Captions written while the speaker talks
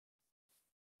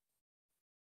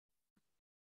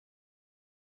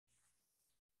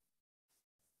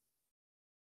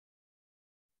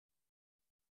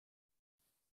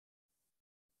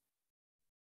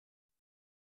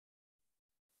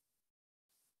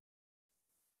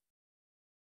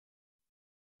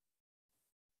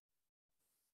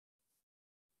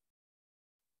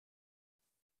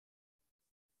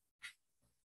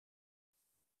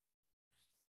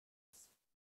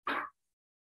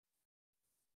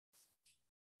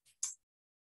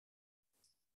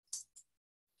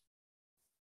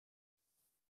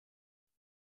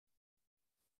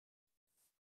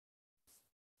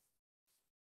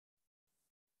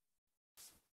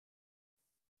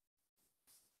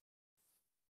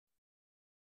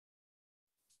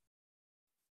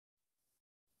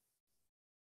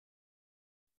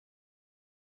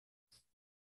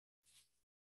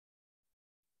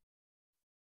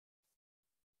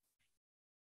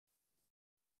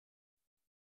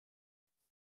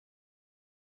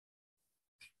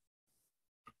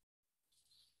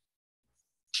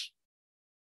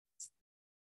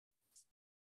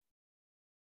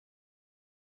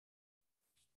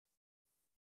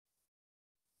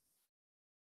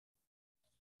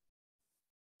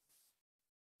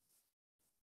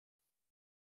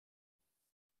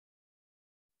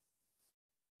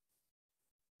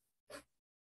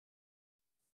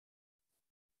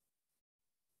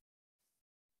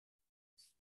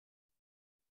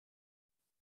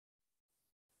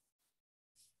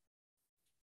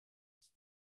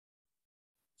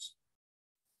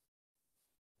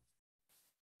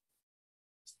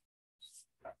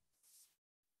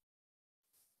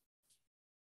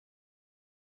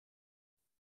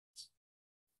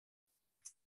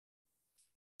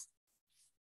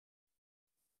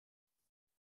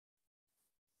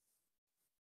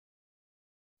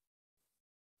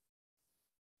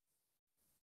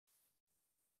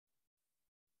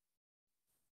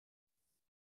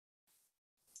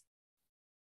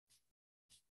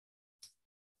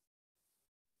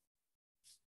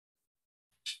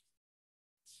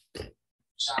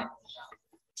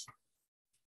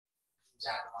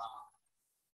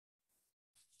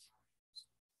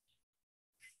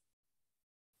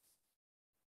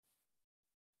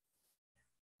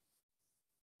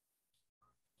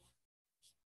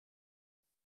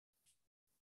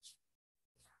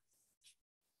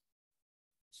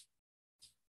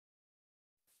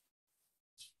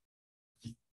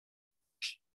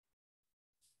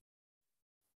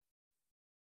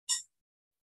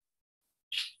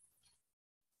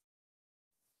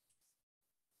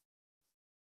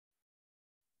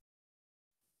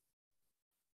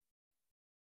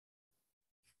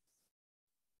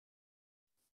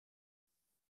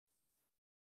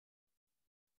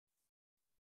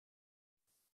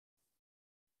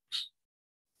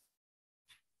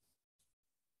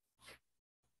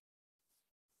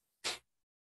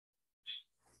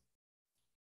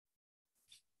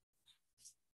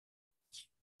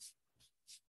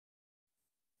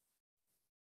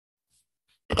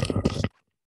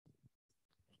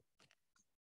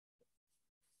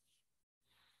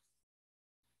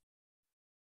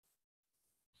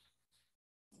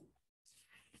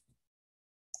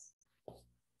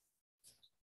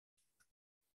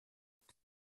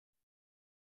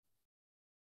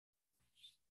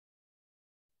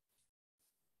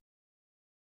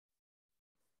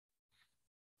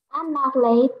I'm not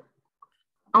late.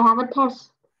 I have a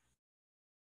test.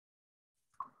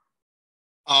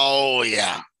 Oh,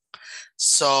 yeah.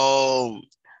 So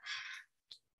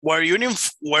were you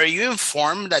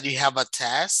informed that you have a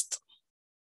test?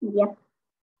 Yep.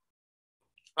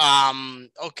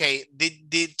 Okay.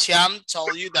 Did Cham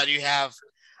tell you that you have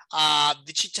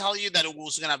did she tell you that it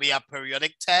was gonna be a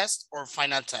periodic test or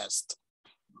final test?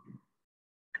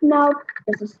 No,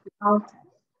 it's a small test.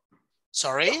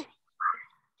 Sorry?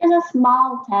 It's a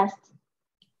small test.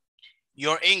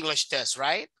 Your English test,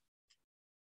 right?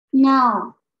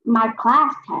 No, my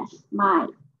class test, my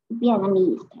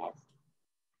Vietnamese test.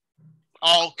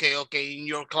 Okay, okay, in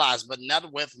your class, but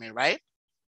not with me, right?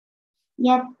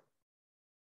 Yep.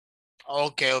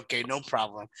 Okay, okay, no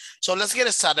problem. So let's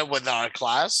get started with our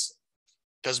class.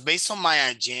 Because based on my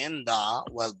agenda, I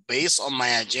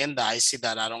see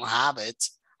that I don't have it.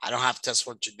 I don't have test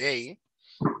for today.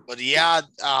 But yeah,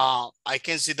 I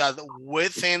can see that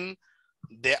within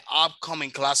the upcoming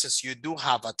classes, you do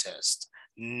have a test.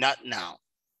 Not now.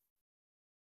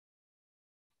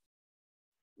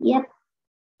 Yep.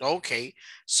 Okay.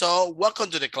 So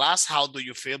welcome to the class. How do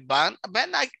you feel, Ben?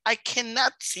 Ben, I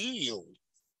cannot see you.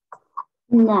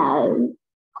 No.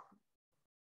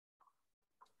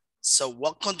 So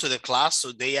welcome to the class.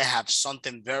 Today I have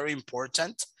something very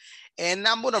important. And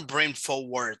I'm going to bring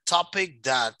forward a topic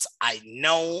that I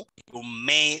know you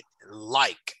may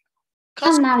like.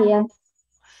 I'm not here.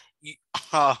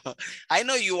 I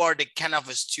know you are the kind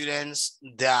of students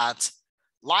that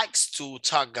likes to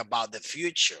talk about the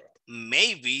future.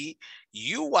 Maybe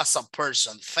you as a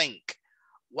person think,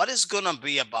 what is going to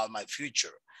be about my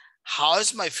future? How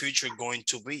is my future going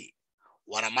to be?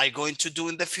 What am I going to do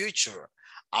in the future?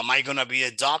 Am I going to be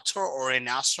a doctor or an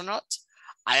astronaut?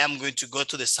 I am going to go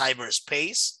to the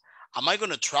cyberspace. Am I going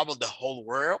to travel the whole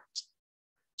world?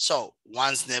 So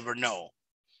one's never know.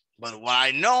 But what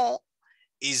I know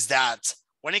is that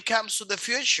when it comes to the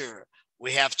future,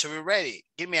 we have to be ready.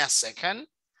 Give me a second.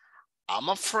 I'm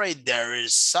afraid there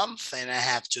is something I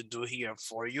have to do here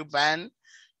for you, Ben.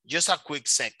 Just a quick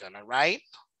second, all right?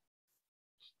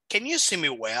 Can you see me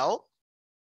well?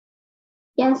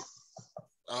 Yes.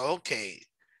 Okay.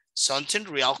 Something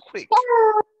real quick.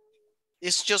 Hello.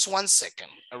 It's just 1 second,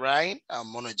 all right?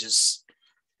 I'm gonna just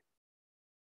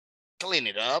clean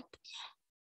it up.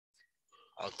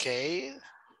 Okay.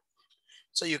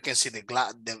 So you can see the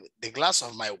glass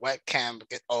of my webcam.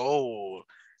 Oh,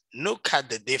 look at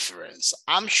the difference.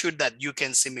 I'm sure that you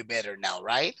can see me better now,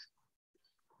 right?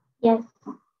 Yes.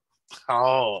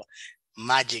 Oh,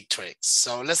 magic tricks.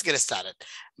 So let's get started.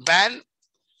 Ben,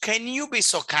 can you be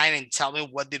so kind and tell me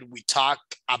what did we talk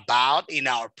about in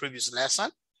our previous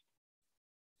lesson?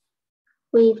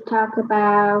 We've talked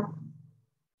about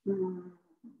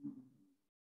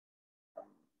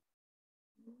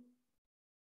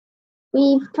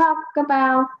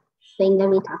things that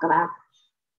we talk about.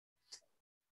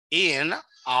 In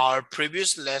our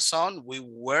previous lesson, we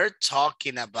were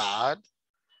talking about,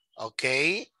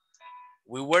 okay,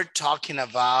 we were talking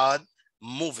about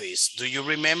movies. Do you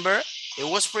remember? It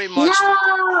was pretty much. No,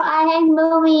 I hate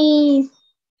movies.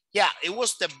 Yeah, it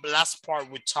was the last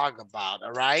part we talked about,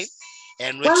 all right?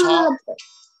 And we talk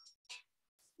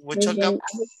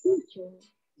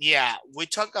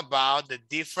about the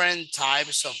different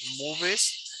types of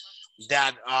movies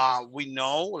that we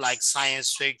know, like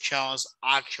science fictions,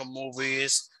 action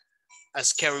movies,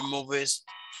 scary movies.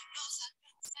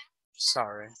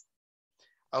 Sorry.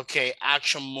 Okay,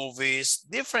 action movies,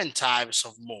 different types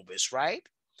of movies, right?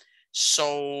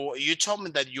 So you told me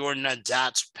that you're not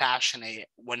that passionate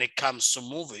when it comes to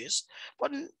movies,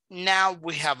 but now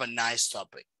we have a nice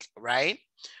topic, right?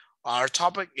 Our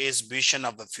topic is vision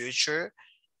of the future.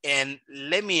 And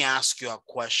let me ask you a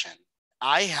question.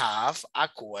 I have a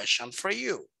question for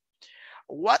you.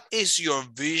 What is your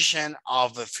vision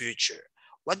of the future?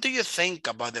 What do you think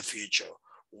about the future?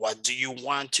 What do you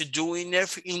want to do in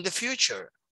the future?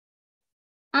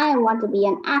 I want to be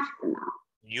an astronaut.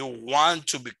 You want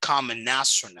to become an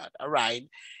astronaut, all right?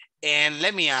 And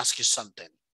let me ask you something.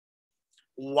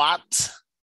 What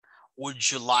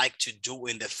would you like to do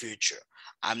in the future?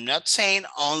 I'm not saying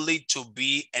only to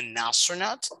be an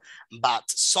astronaut, but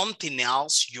something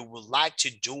else you would like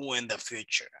to do in the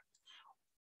future.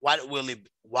 What will it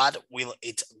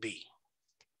be?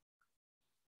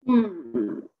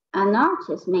 An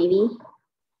artist, maybe.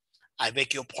 I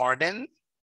beg your pardon?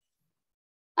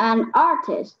 An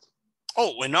artist.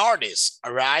 Oh, an artist,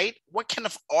 all right? What kind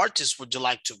of artist would you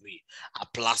like to be? A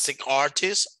plastic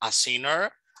artist, a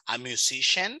singer, a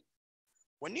musician?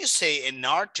 When you say an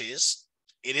artist,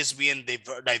 it is being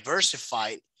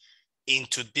diversified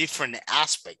into different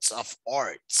aspects of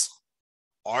arts.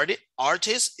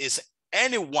 Artist is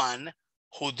anyone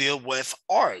who deal with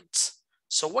arts.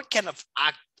 So what kind of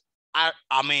I'll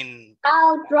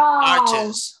draw.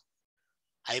 artist?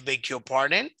 I beg your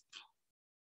pardon?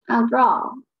 I'll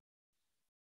draw.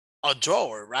 A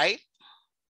drawer, right?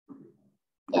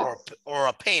 Yes. Or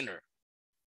a painter?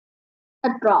 A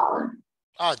drawer.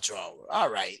 A drawer.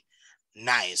 All right.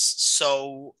 Nice.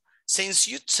 So since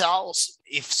you tell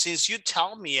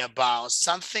me about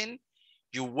something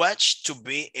you wish to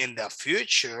be in the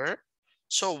future,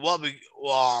 so we're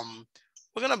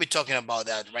gonna be talking about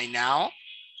that right now.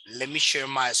 Let me share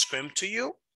my screen to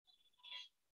you.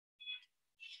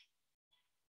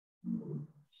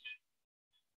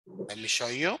 Let me show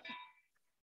you.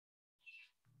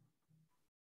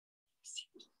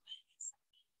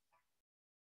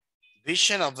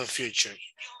 Vision of the future.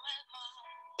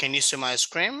 Can you see my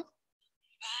screen?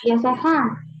 Yes, I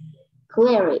can.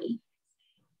 Clearly.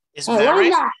 It's Hey, what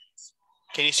is that?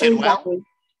 Can you see it well? Exactly.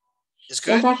 It's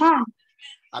good? Yes, I can.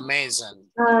 Amazing.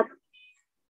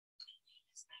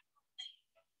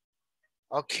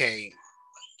 Okay.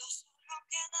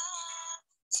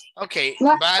 Okay,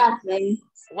 but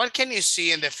what can you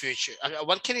see in the future?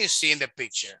 What can you see in the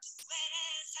picture?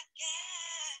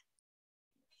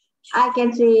 I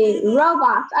can see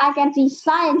robots. I can see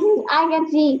scientists. I can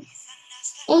see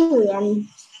aliens.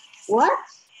 What?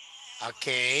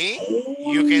 Okay.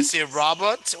 You can see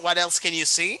robots. What else can you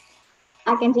see?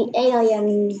 I can see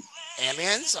aliens.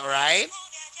 Aliens, all right.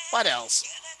 What else?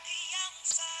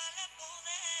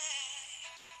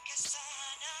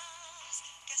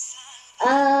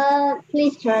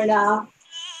 Please turn it off.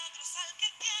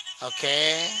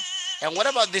 Okay. And what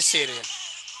about this city?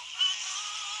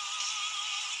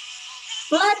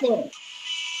 Flooded.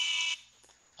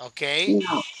 Okay.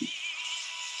 No.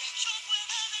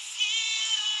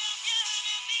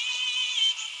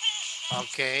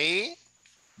 Okay.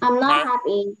 I'm not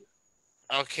happy.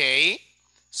 Okay.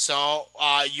 So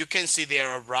you can see there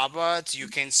are robots, you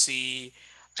can see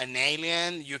an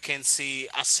alien, you can see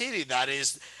a city that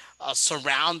is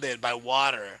surrounded by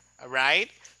water, all right?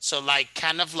 So like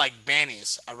kind of like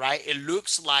Venice, all right? It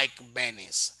looks like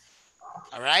Venice,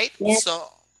 all right? Yes. So,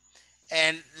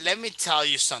 and let me tell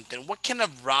you something. What kind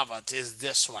of robot is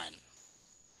this one?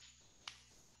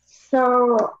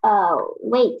 So,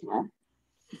 waiter.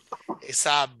 It's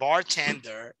a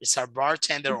bartender. It's a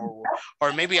bartender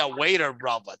or maybe a waiter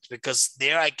robot because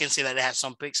there I can see that it has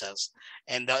some pixels.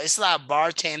 And it's like a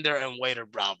bartender and waiter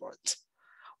robot.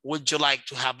 Would you like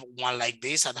to have one like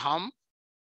this at home?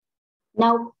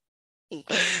 No.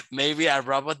 Maybe a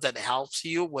robot that helps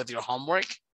you with your homework?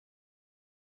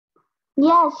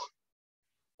 Yes.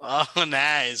 Oh,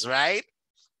 nice, right?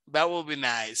 That will be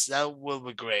nice. That will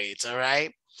be great, all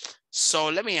right? So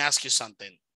let me ask you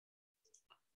something.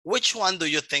 Which one do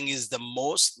you think is the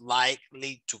most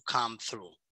likely to come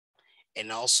through?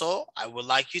 And also, I would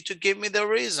like you to give me the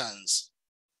reasons.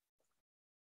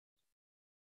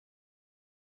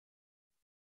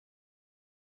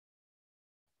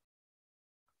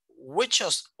 Which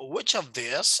of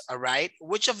this, all right?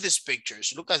 Which of these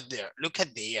pictures? Look at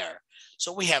there.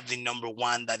 So we have the number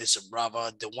one that is a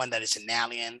bravo, the one that is an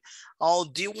alien. Oh,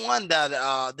 the one that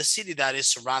the city that is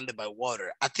surrounded by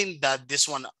water. I think that this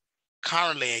one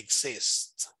currently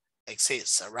exists,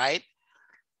 all right?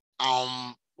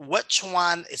 which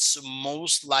one is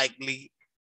most likely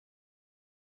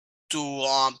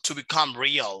to become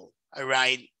real,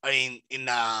 right, in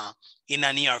a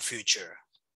near future?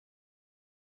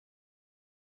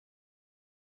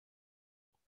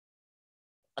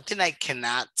 I think I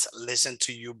cannot listen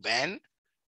to you, Ben.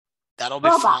 That'll be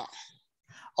fun.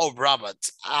 Oh, Robert,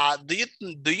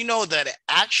 do you know that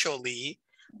actually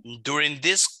during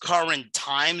these current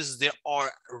times there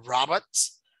are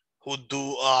robots who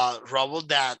do robot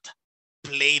that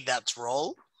play that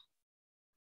role?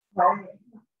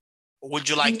 Would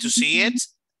you like to see it?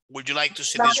 Would you like to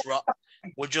see this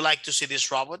would you like to see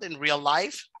this robot in real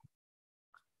life?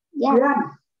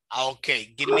 Yeah.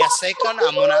 Okay, give me a second.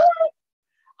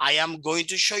 I am going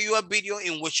to show you a video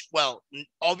in which, well,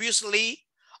 obviously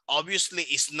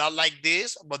it's not like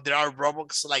this, but there are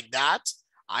robots like that.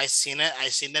 I seen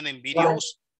them in videos,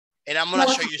 and I'm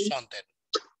gonna show you something.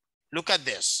 Look at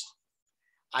this.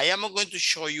 I am going to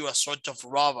show you a sort of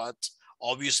robot.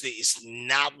 Obviously, it's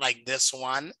not like this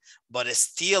one, but it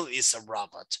still is a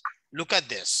robot. Look at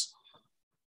this.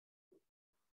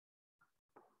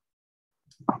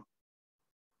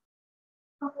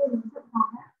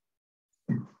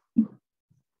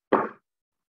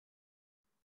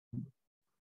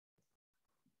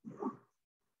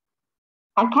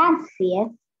 I can't see it.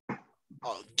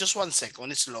 Oh, just 1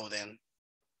 second. It's loading.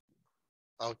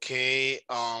 Okay.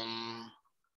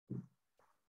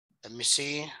 Let me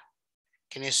see.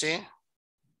 Can you see?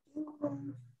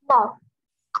 No.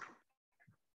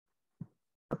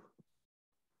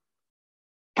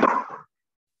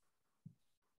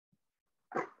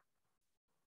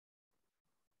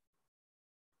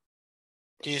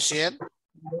 Can you see it?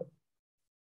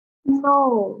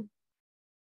 No.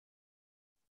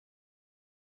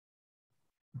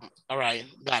 All right,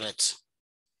 got it.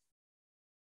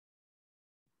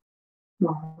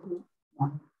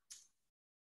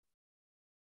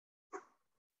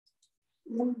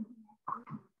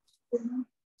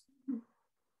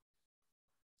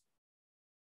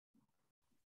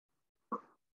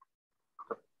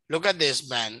 Look at this,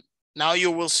 man. Now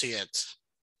you will see it.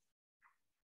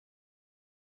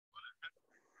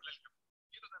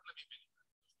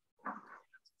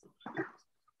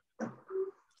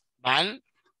 Man?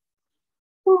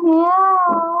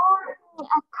 No,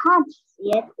 I can't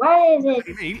see it. Where is it?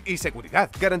 Email y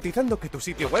seguridad, garantizando que tu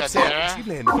sitio Look web at sea there.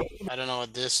 accesible en... I don't know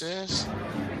what this is.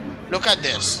 Look at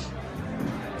this.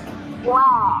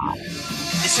 Wow.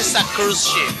 This is a cruise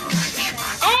ship.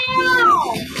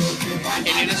 Ow!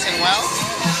 Can you listen well?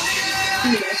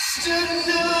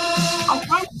 I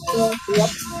can't see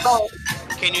it, but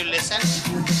Can you listen?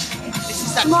 This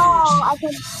is a no, cruise. I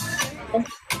can.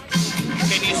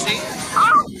 Can you see?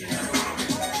 Ah!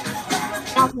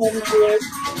 That's weird.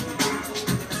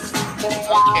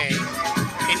 Okay.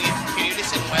 Can you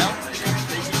listen well?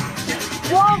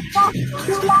 Whoa, that's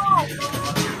too loud.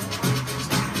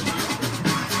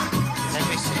 Let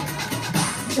me see.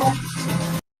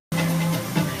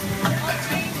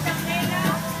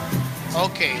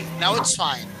 Okay, now it's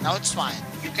fine. Now it's fine.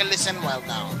 You can listen well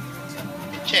now.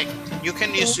 Check. You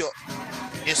can use your,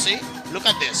 you see? Look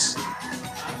at this.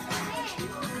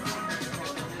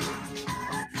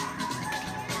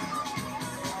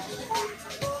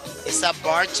 It's a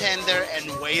bartender and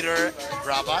waiter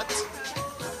robot.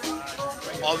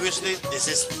 Obviously,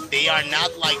 they are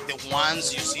not like the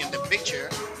ones you see in the picture,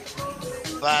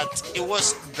 but it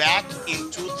was back in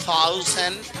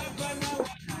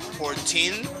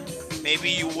 2014. Maybe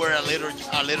you were a little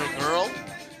girl.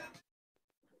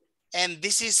 And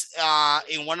this is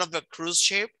in one of the cruise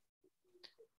ship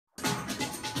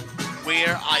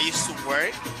where I used to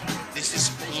work. This is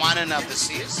one of the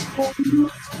seas.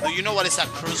 Do you know what is a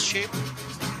cruise ship?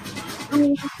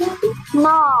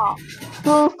 No.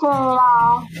 Please turn it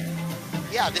off.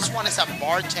 Yeah, this one is a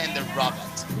bartender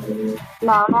robot.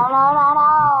 No.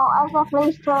 I said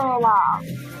please turn it off.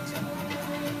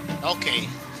 Okay.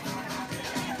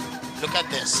 Look at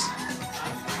this.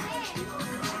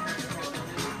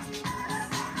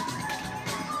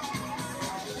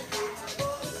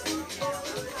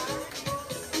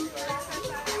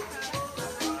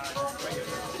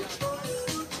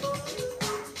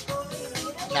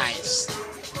 Nice.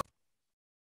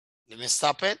 Let me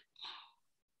stop it.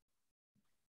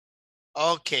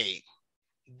 Okay.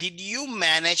 Did you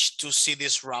manage to see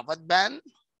this robot, Ben?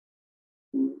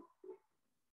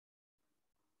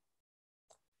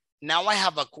 Now I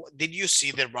have did you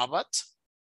see the robot?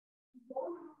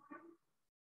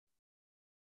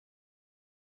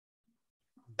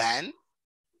 Ben?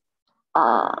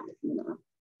 No.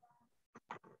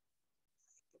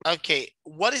 Okay,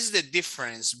 what is the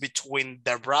difference between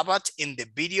the robot in the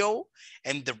video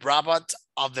and the robot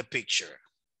of the picture?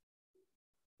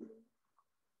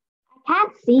 I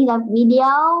can't see the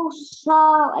video, so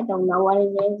I don't know what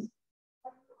it is.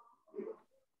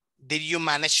 Did you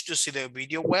manage to see the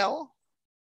video well?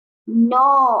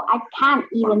 No, I can't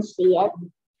even see it.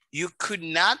 You could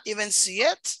not even see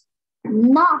it?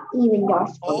 Not even your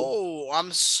screen. Oh,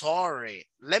 I'm sorry.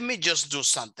 Let me just do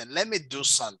something. Let me do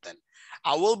something.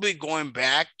 I will be going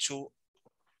back to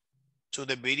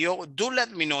the video. Do let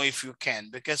me know if you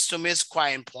can, because to me it's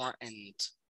quite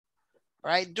important.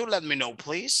 Right? Do let me know,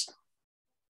 please.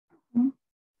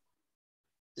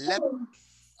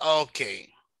 Okay.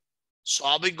 So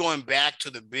I'll be going back to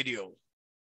the video.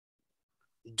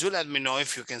 Do let me know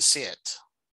if you can see it.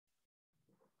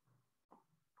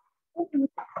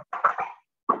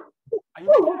 Are you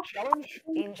ready for a challenge?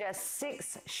 In just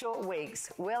 6 short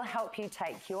weeks, we'll help you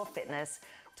take your fitness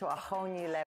to a whole new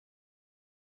level.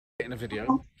 In a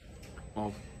video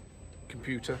of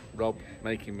computer Rob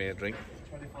making me a drink.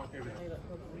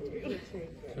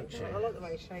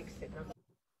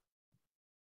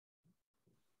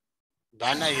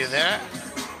 Dana, you there?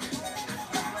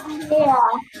 Yeah.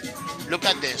 Look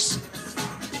at this.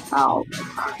 Oh.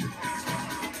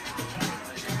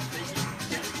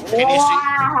 Can you see?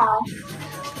 Wow.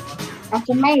 That's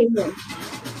amazing.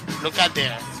 Look at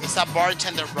there. It's a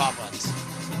bartender robot.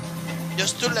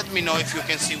 Just to let me know if you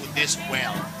can see this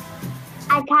well.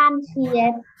 I can't see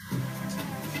it.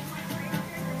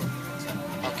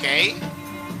 Okay?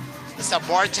 It's a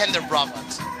bartender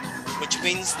robot, which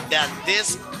means that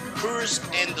this cruise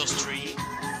industry,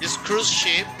 this cruise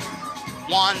ship,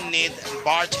 won't need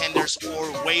bartenders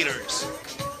or waiters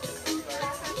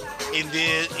in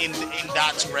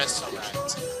that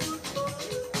restaurant.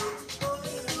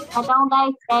 I don't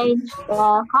like change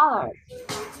the colors.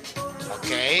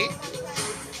 Okay.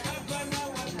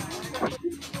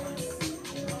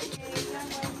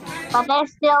 But they're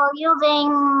still using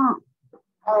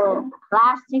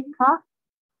plastic cup.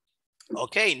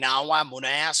 Okay, now I'm gonna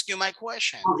ask you my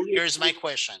question. Here's my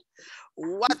question.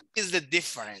 What is the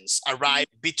difference, right,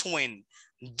 between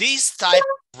this type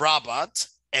of robot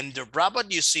and the robot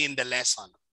you see in the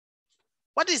lesson?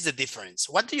 What is the difference?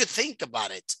 What do you think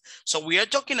about it? So we are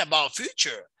talking about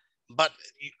future, but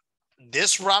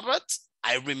this robot,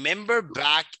 I remember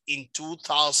back in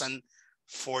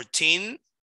 2014,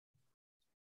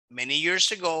 many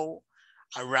years ago,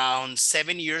 around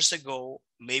 7 years ago,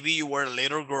 maybe you were a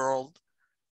little girl.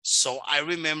 So I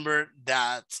remember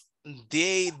that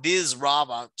these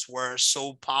robots were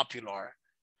so popular.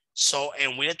 So,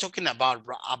 and we're talking about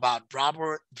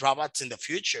robots in the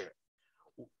future.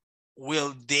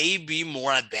 Will they be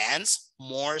more advanced,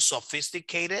 more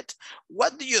sophisticated?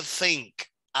 What do you think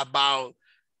about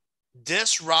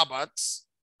these robots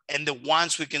and the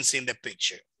ones we can see in the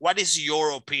picture? What is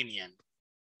your opinion?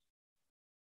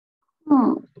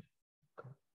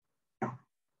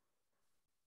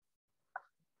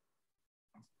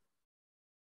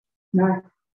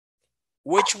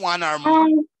 Which ones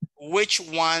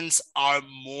are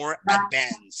more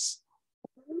advanced?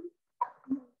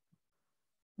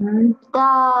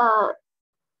 The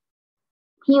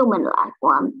human-like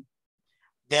one.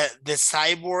 The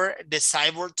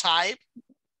cyborg type?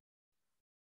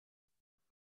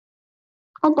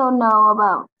 I don't know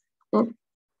about it.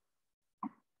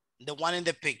 The one in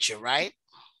the picture, right?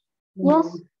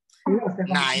 Yes.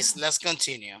 Nice. Let's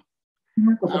continue.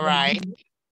 All right.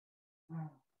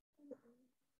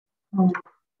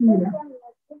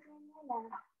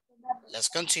 Let's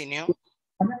continue.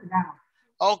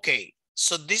 Okay.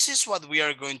 So this is what we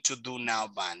are going to do now,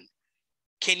 Van.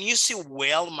 Can you see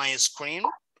well my screen?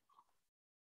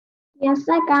 Yes,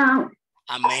 I can.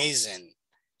 Amazing.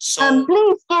 So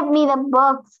please give me the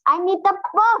books. I need the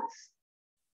books.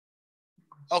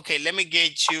 okay, let me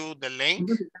get you the link.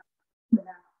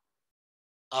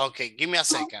 Okay, give me a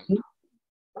second.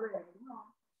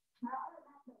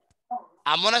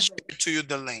 I'm gonna share to you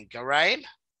the link, all right?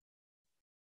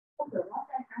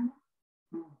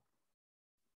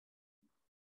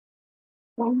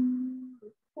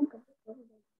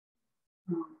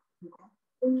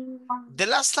 The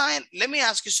last time, let me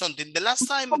ask you something. The last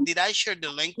time, did I share the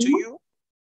link to you?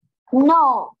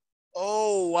 No.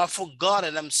 Oh, I forgot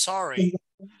it. I'm sorry.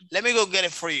 Let me go get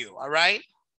it for you, all right?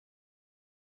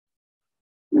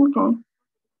 Okay.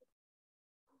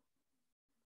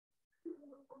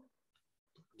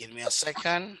 Give me a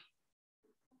second.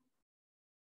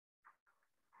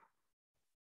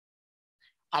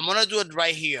 I'm gonna do it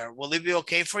right here. Will it be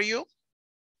okay for you?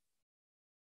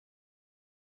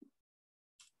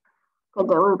 Okay,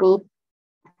 there will be.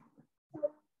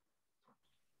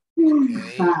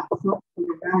 Okay.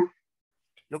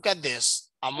 Look at this.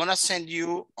 I'm gonna send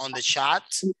you on the chat.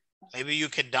 Maybe you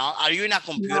can down. Are you in a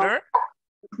computer?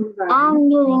 I'm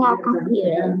using a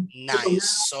computer.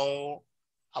 Nice. So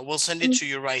I will send it to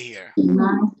you right here.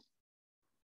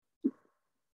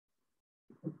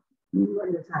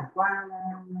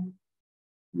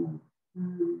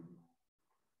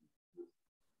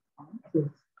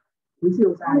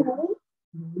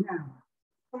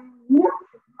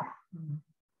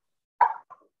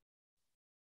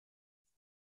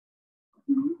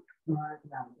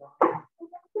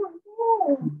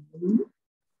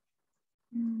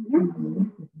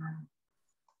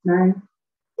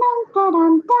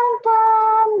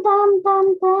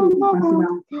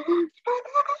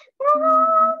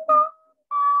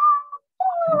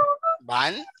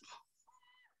 One.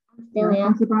 Still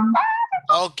here.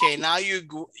 Okay, now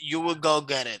you will go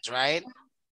get it, right?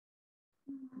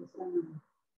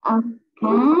 Okay.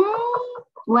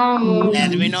 Where is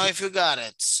Let me know if you got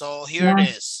it. So here it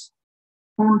is.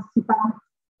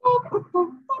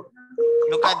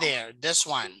 Look at there, this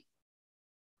one.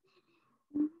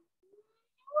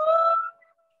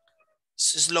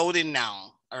 This is loading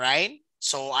now, all right?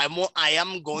 So I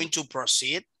am going to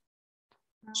proceed.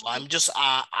 So I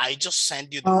just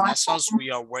sent you the lessons we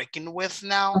are working with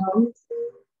now.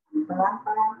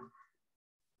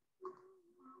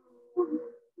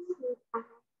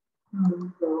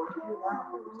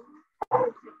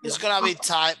 It's gonna be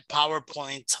type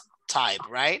PowerPoint type,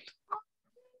 right?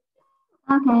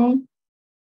 Okay.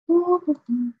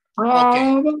 Where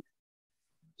Okay. is it?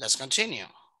 Let's continue.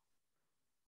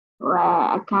 Where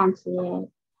I can't see it.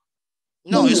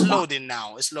 No, it's loading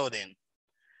now. It's loading.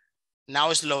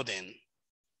 Now it's loading.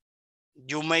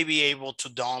 You may be able to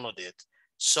download it.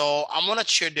 So I'm gonna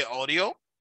share the audio.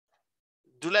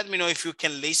 Do let me know if you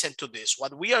can listen to this.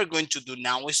 What we are going to do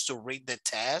now is to read the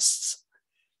tests.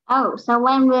 Oh, so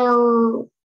when will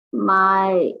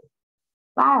my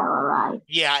file arrive?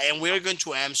 Yeah, and we're going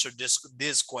to answer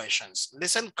these questions.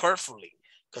 Listen carefully,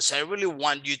 because I really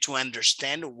want you to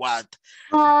understand what.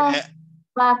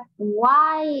 But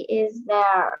why is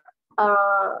there a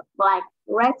like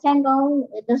rectangle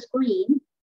in the screen?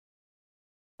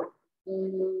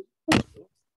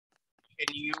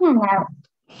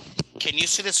 Can you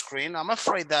see the screen? I'm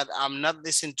afraid that I'm not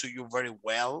listening to you very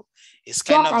well. It's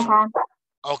Yes, kind I of can.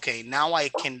 okay. Now I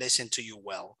can listen to you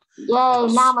well. Yay,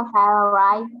 now my file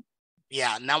arrived.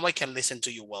 Yeah, now I can listen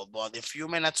to you well. But a few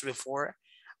minutes before,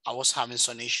 I was having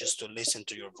some issues to listen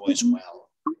to your voice well.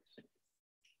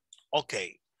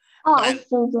 Okay. Oh, it's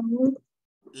so good.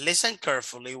 Listen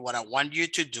carefully. What I want you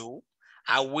to do,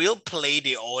 I will play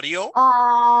the audio.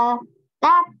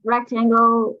 That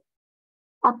rectangle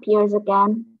appears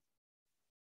again.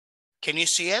 Can you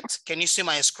see it? Can you see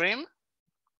my screen?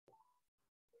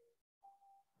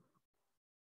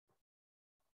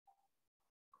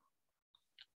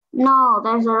 No,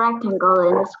 there's a rectangle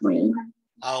in the screen.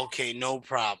 Okay, no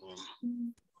problem.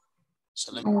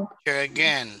 So let me share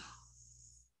again.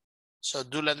 So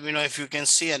do let me know if you can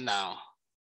see it now.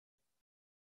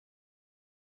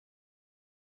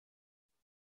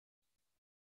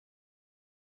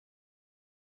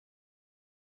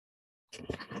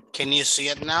 Can you see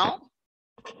it now?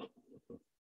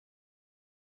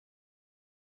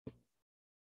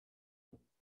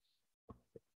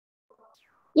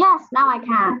 Yes, now I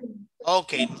can.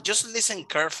 Okay, just listen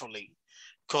carefully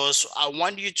because I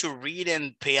want you to read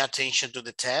and pay attention to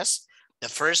the test. The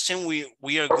first thing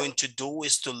we are going to do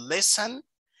is to listen,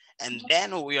 and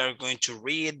then we are going to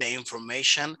read the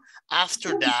information.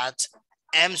 After that,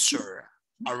 answer,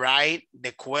 all right,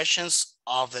 the questions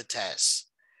of the test.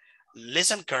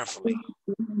 Listen carefully.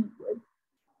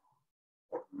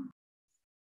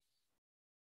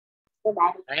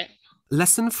 Right?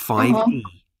 Lesson 5E,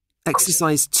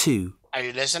 Exercise 2. Are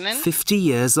you listening? 50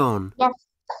 years on. Yes.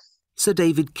 Sir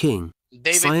David King,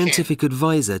 Scientific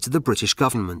Advisor to the British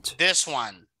government. This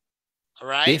one, all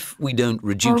right? If we don't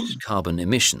reduce carbon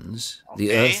emissions,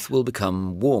 the Earth will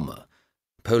become warmer,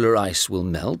 polar ice will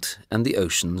melt, and the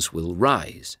oceans will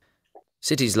rise.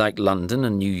 Cities like London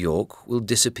and New York will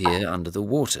disappear under the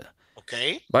water.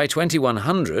 Okay. By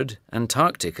 2100,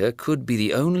 Antarctica could be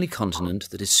the only continent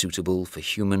that is suitable for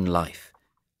human life.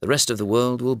 The rest of the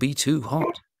world will be too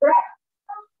hot.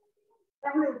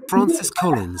 Francis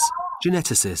Collins,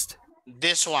 geneticist.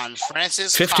 This one,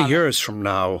 Francis 50 Collins. years from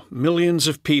now, millions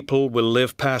of people will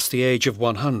live past the age of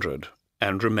 100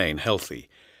 and remain healthy.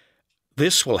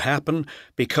 This will happen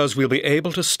because we'll be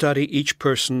able to study each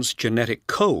person's genetic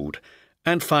code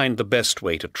and find the best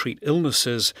way to treat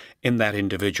illnesses in that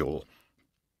individual.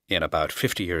 In about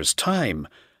 50 years' time,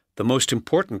 The most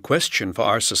important question for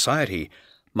our society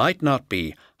might not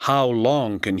be how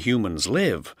long can humans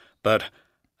live, but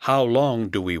how long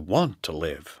do we want to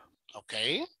live?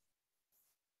 Okay.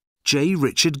 J.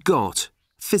 Richard Gott,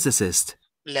 physicist.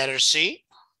 Letter C.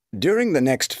 During the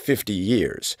next 50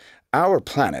 years, our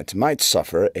planet might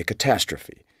suffer a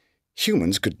catastrophe.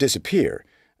 Humans could disappear,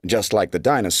 just like the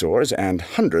dinosaurs and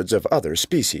hundreds of other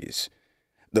species.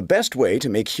 The best way to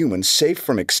make humans safe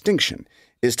from extinction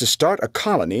is to start a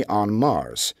colony on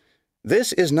Mars.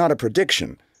 This is not a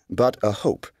prediction, but a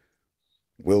hope.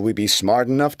 Will we be smart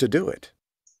enough to do it?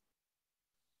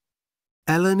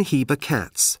 Ellen Heber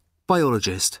Katz,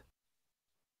 biologist.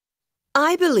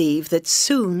 I believe that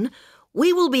soon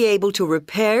we will be able to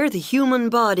repair the human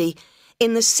body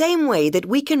in the same way that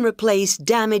we can replace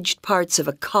damaged parts of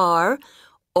a car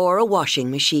or a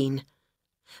washing machine.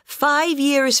 5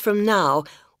 years from now,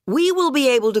 we will be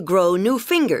able to grow new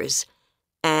fingers,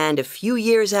 and a few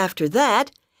years after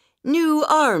that, new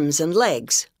arms and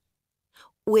legs.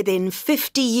 Within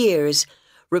 50 years,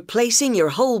 replacing your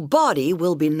whole body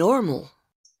will be normal.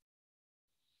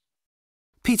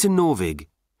 Peter Norvig,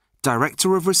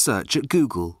 Director of Research at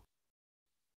Google.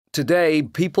 Today,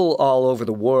 people all over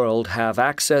the world have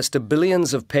access to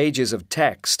billions of pages of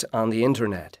text on the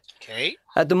internet. Okay.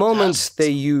 At the moment, they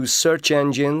use search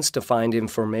engines to find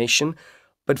information,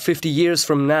 but 50 years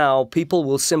from now, people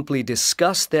will simply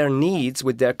discuss their needs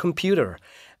with their computer,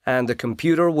 and the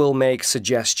computer will make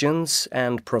suggestions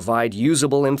and provide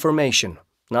usable information,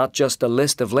 not just a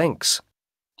list of links.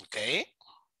 Okay.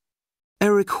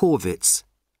 Eric Horvitz,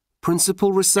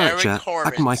 Principal Researcher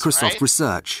at Microsoft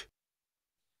Research.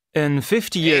 In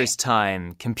 50 years'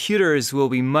 time, computers will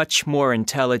be much more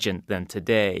intelligent than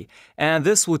today, and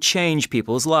this will change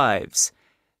people's lives.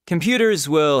 Computers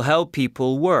will help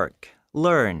people work,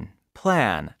 learn,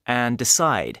 plan, and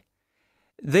decide.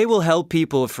 They will help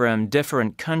people from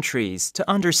different countries to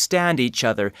understand each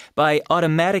other by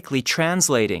automatically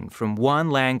translating from one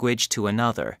language to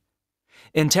another.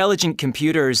 Intelligent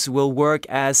computers will work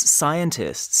as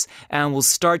scientists and will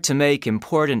start to make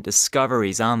important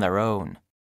discoveries on their own.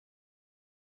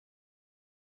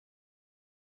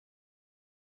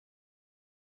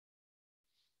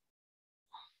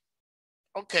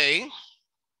 Okay.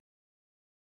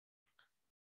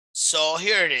 So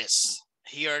here it is.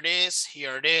 Here it is.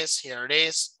 Here it is. Here it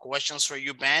is. Questions for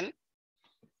you, Ben.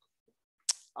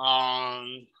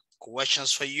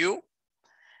 Questions for you.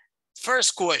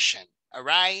 First question. All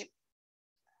right.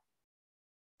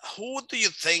 Who do you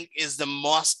think is the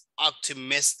most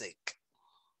optimistic?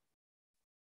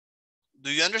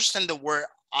 Do you understand the word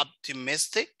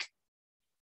optimistic?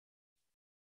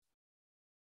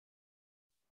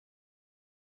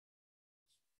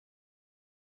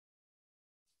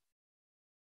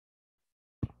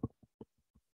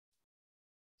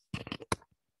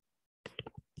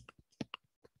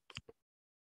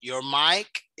 Your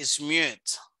mic is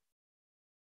mute.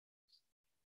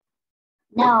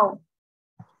 No.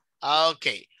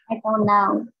 Okay. I don't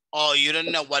know. Oh, you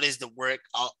don't know what is the word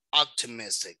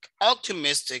optimistic.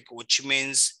 Optimistic, which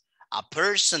means a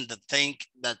person that think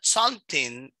that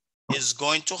something is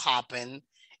going to happen,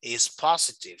 is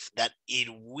positive, that it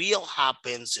will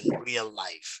happen in real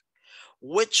life.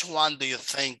 Which one do you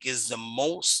think is the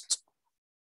most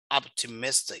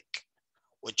optimistic?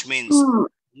 Which means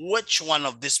which one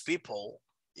of these people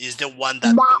is the one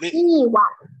that believes?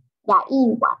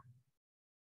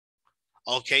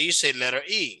 Okay, you say letter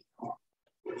E.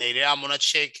 Later, I'm gonna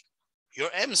check your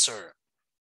answer.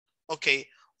 Okay,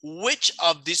 which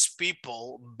of these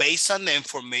people, based on the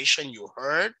information you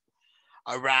heard,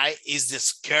 all right, is the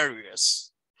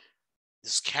scariest? The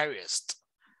scariest.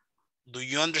 Do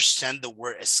you understand the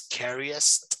word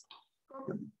scariest?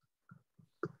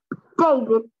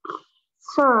 David.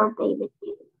 Sir David.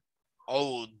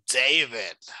 Oh,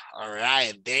 David. All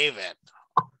right, David.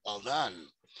 Well done.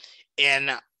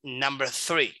 And number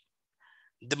 3,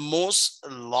 the most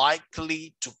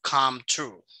likely to come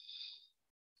true.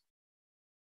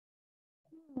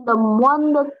 The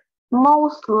one that's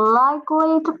most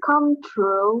likely to come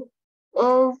true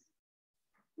is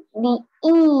the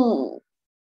E.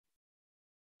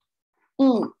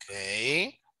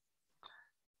 Okay.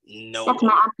 No. That's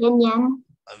my opinion.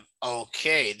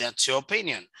 Okay, that's your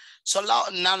opinion. So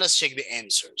now let's check the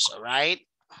answers, all right?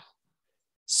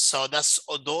 So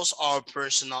those are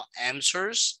personal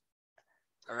answers,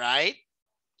 all right?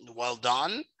 Well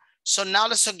done. So now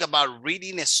let's talk about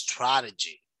reading a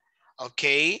strategy,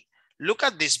 okay? Look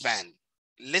at this, band.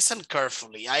 Listen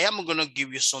carefully. I am gonna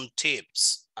give you some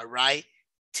tips, all right?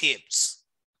 Tips.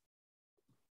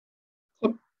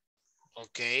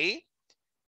 Okay.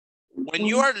 When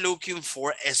you are looking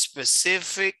for a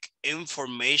specific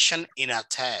information in a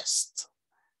test,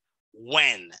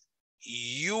 when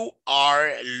you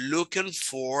are looking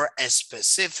for a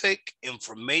specific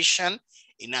information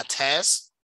in a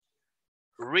test,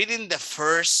 reading the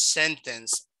first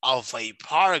sentence of a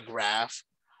paragraph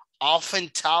often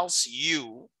tells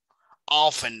you,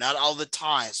 often, not all the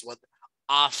times, but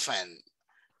often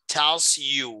tells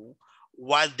you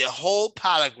what the whole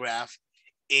paragraph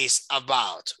is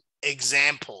about.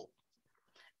 Example.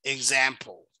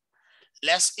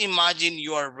 Let's imagine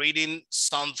you are reading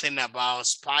something about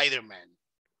Spider-Man.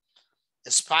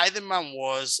 Spider-Man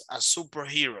was a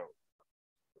superhero.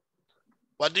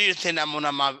 What do you think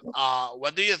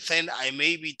what do you think I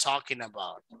may be talking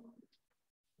about?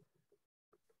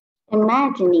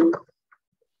 Imagining.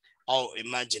 Oh,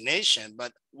 imagination.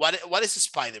 But what is a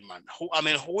Spider-Man?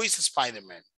 Who is a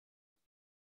Spider-Man?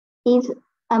 He's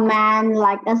a man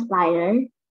like a spider.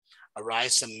 All right,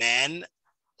 it's a man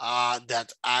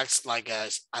that acts like a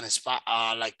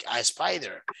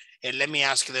spider. And let me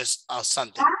ask you this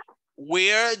something.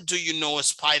 Where do you know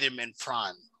Spider-Man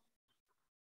from?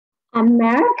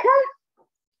 America?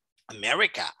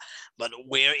 America. But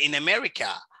where in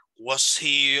America? Was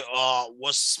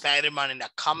Spider-Man in a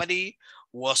comedy?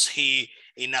 Was he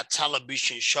in a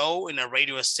television show, in a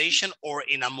radio station, or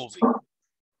in a movie?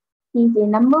 He's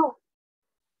in a movie.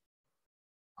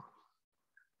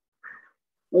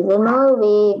 It's a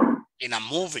movie. In a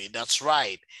movie, that's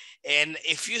right. And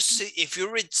if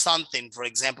you read something, for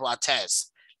example, a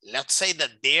test, let's say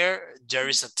that there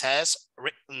is a test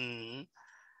written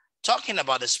talking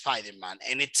about the Spider-Man,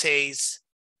 and it says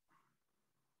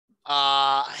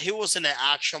he was in an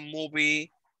action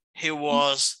movie. He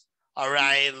was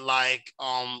climbing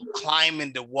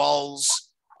the walls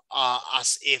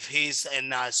as if he's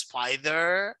a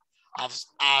spider,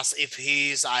 as if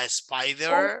he's a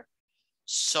spider.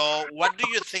 So what do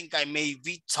you think I may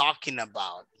be talking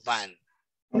about, Van?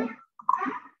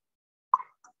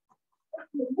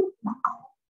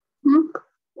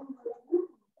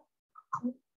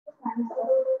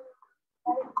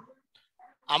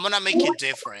 I'm gonna make it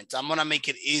different. I'm gonna make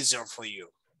it easier for you.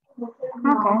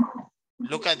 Okay.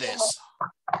 Look at this.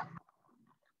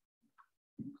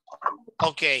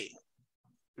 Okay,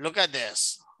 look at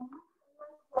this.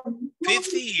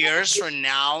 50 years from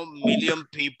now,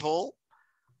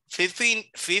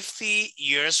 50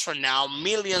 years from now,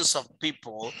 millions of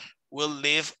people will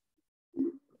live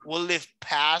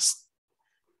past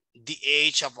the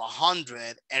age of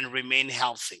 100 and remain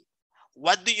healthy.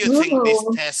 What do you think this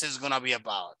test is going to be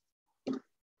about?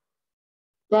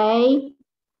 They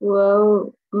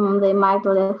might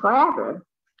live forever.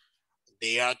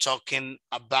 They are talking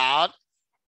about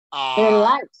their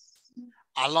lives.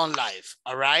 A long life,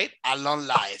 all right? A long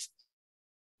life.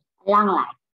 Long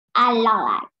life. A long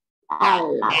life.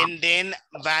 And then,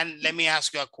 Van, let me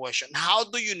ask you a question. How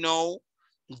do you know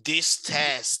this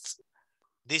test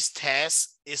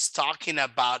is talking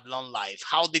about long life?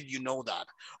 How did you know that?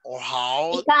 Or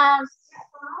how? Because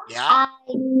I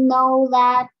know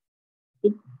that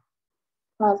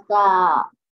because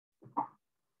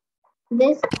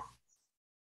this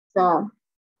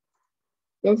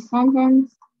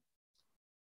sentence.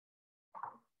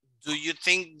 Do you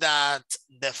think that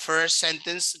the first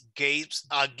sentence gives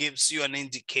you an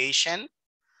indication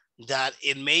that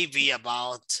it may be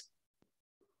about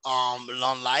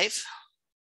long life?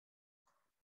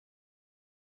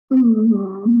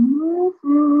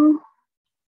 Mm-hmm.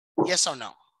 Yes or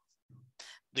no?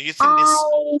 Do you think this?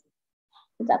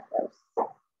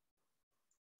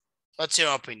 What's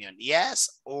your opinion? Yes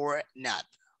or not?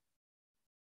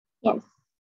 Yes.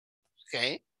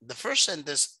 Okay. The first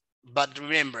sentence, but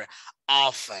remember,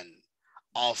 often,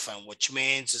 which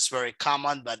means it's very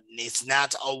common, but it's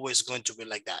not always going to be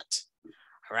like that.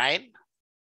 All right.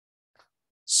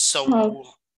 So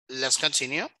let's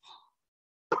continue.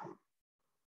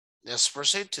 Let's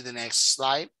proceed to the next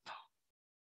slide.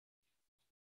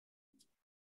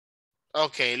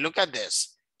 Okay, look at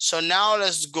this. So now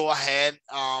let's go ahead.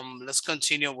 Let's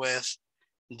continue with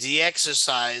the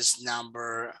exercise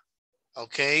number,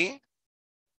 okay,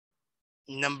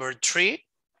 number 3.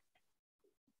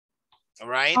 All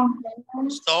right. Okay.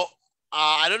 So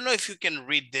I don't know if you can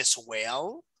read this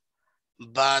well,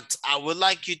 but I would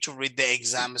like you to read the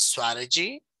exam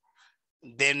strategy,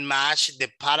 then match the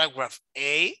paragraph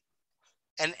A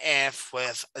and F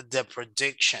with the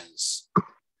predictions.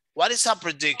 What is a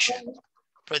prediction?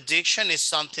 Prediction is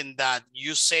something that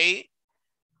you say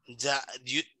that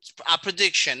a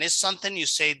prediction is something you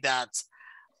say that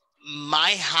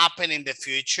might happen in the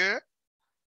future,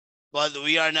 but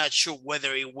we are not sure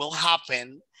whether it will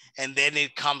happen and then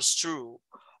it comes true,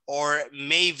 or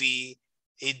maybe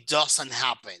it doesn't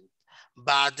happen.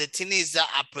 But the thing is that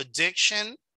a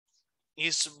prediction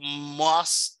is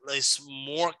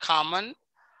more common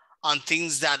on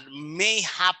things that may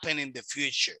happen in the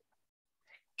future.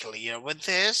 Clear with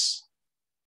this?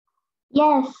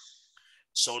 Yes.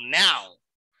 So now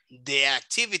the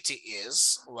activity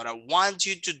is, what I want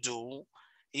you to do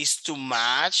is to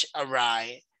match,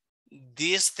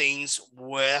 these things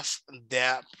with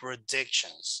the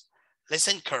predictions.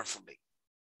 Listen carefully.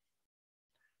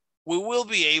 We will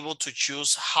be able to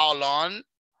choose how long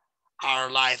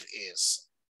our life is.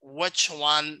 Which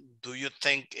one do you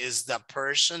think is the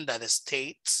person that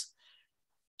states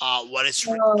what is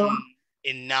written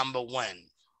in number 1?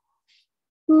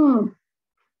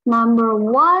 Number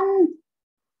 1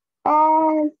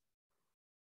 is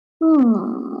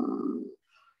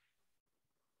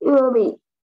it will be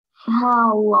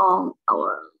how long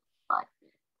our life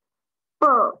is.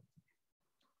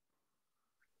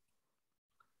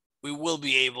 We will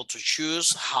be able to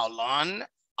choose how long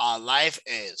our life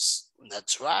is.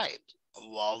 That's right.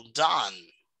 Well done.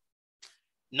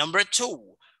 Number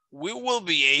 2, we will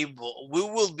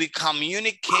be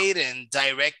communicating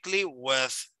directly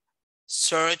with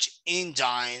search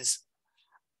engines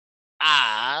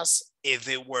as if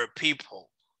they were people.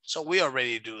 So we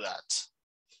already do that.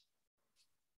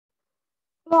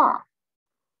 Yeah.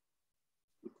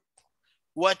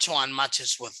 Which one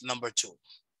matches with number 2?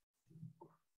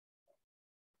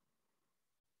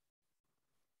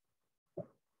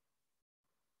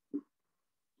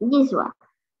 This one.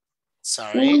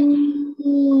 Sorry.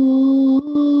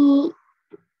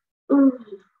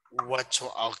 What?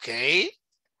 Okay.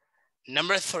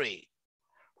 Number 3,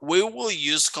 we will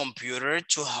use computer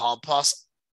to help us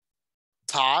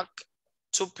talk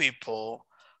to people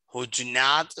who do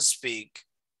not speak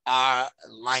our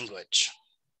language.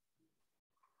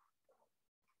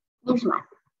 This one.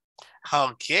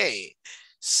 Okay.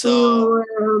 So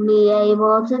we will be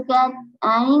able to get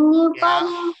any new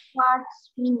body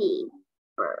parts we need.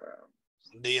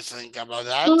 Do you think about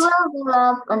that? We will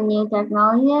develop a new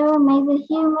technology that will make the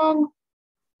human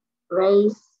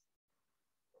race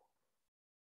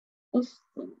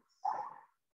extinct.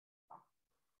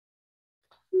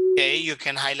 Okay, you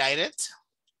can highlight it.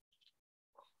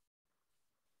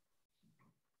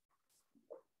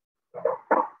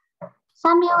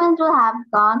 Some humans will have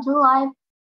gone to life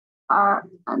or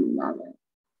another.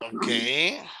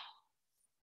 Okay.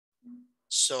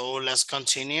 So let's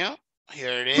continue.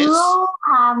 Here it We is. will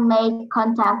have made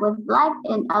contact with life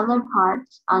in other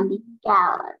parts on the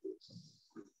galaxy.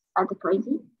 Are they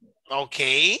crazy?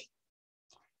 Okay.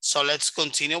 So let's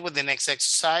continue with the next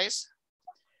exercise.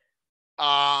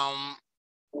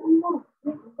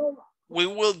 We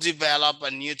will develop a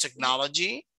new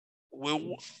technology.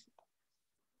 We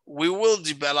will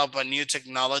develop a new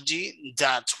technology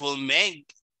that will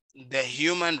make the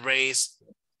human race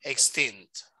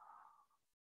extinct.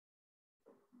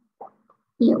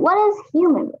 Yeah, what is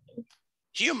human?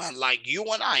 Human, like you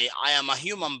and I am a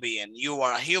human being, you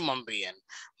are a human being,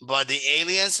 but the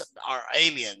aliens are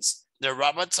aliens, the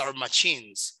robots are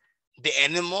machines, the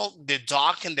animal, the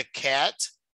dog and the cat,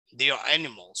 they are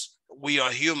animals, we are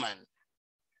human.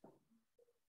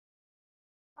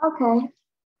 Okay.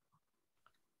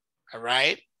 All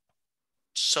right,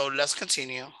 so let's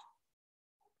continue.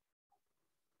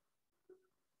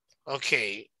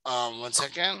 Okay, 1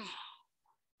 second.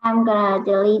 I'm gonna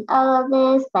delete all of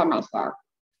this by myself.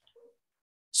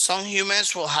 Some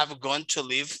humans will have gone to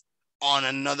live on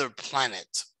another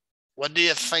planet. What do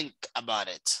you think about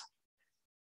it?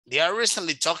 They are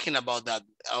recently talking about that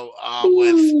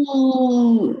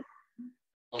with...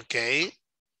 Okay.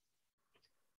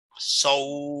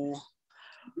 So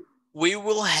we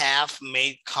will have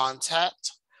made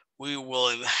contact. We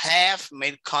will have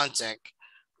made contact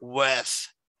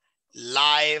with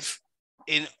life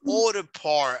in other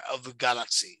part of the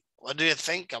galaxy. What do you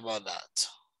think about that?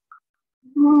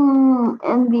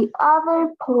 And the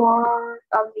other part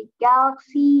of the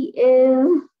galaxy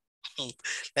is...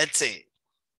 Let's see.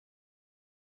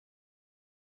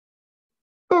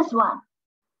 This one.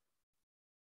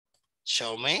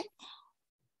 Show me.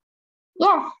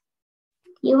 Yes.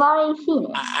 You've already seen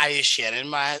it.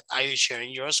 Are you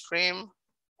sharing your screen?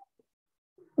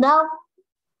 No.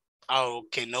 Oh,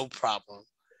 okay, no problem.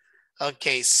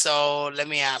 Okay, so let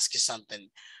me ask you something.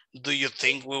 Do you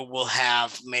think we will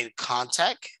have made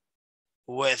contact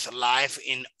with life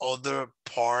in other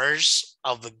parts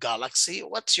of the galaxy?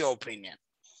 What's your opinion?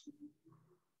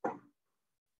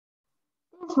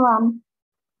 This one.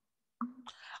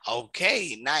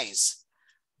 Okay, nice.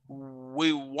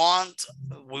 we won't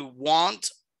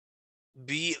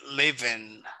be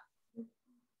living.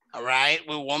 All right,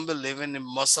 we won't be living in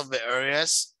most of the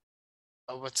areas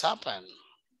of what's happened.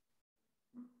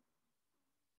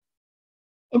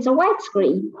 It's a white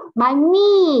screen. By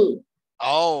me.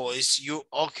 Oh, it's you.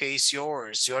 Okay, it's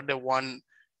yours. You're the one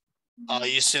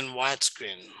using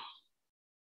widescreen.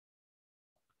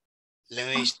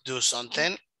 Let me do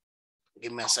something.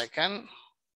 Give me a second.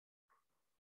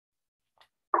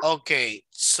 Okay,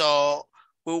 so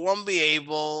we won't be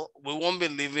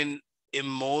living in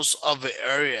most of the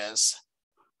areas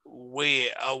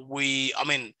where we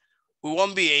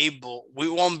won't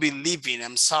be living,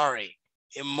 I'm sorry,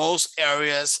 in most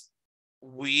areas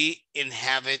we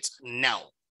inhabit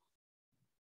now.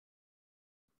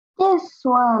 This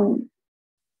one.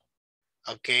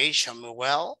 Okay, show me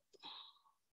well.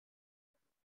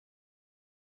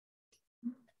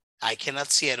 I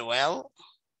cannot see it well.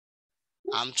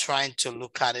 I'm trying to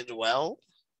look at it well.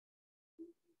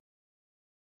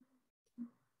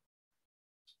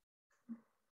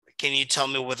 Can you tell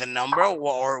me with a number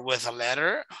or with a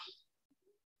letter?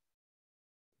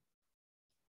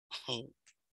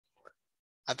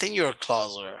 I think you're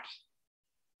closer.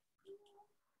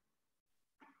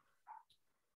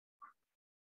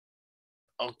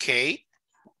 Okay.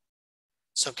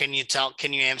 So can you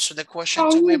answer the question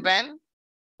to me, Ben?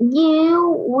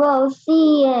 You will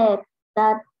see it.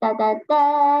 Da, da, da,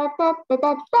 da, da, da,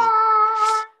 da, da.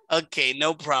 Okay,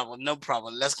 no problem, no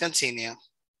problem. Let's continue.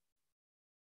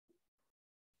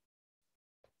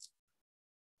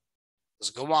 Let's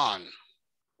go on.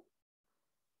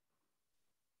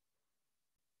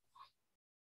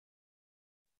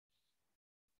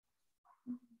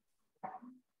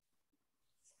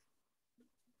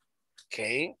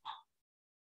 Okay.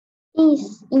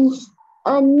 This is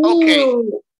a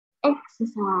new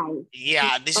exercise.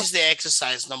 Yeah, this is the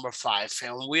exercise number 5,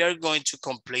 and we are going to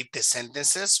complete the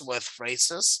sentences with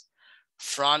phrases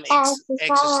from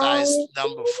exercise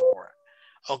number 4.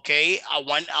 Okay, I'm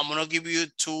gonna give you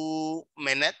 2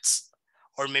 minutes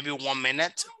or maybe 1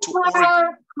 minute to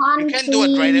you can do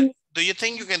it right. Do you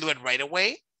think you can do it right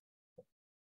away?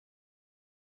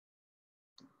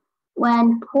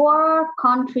 When poor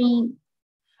country.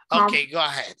 Okay, go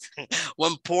ahead.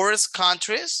 When poorest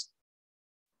countries.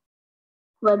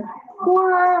 When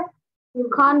poorer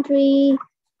countries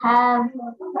have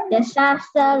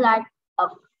disaster like a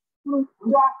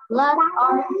flood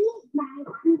or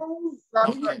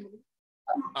Okay.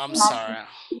 I'm sorry.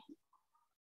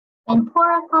 When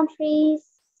poorer countries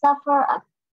suffer a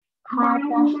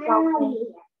catastrophe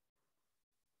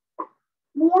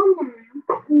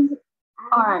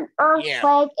or an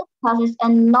earthquake, it causes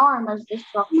enormous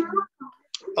destruction.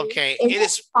 Okay, It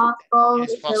is possible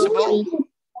to treat.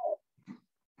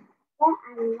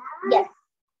 Yes.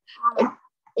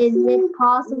 Is it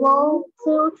possible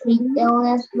to treat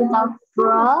illness without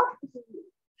drugs?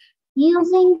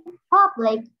 Using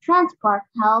public transport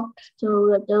helps to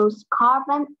reduce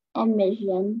carbon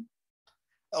emission.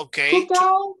 Okay.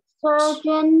 Today,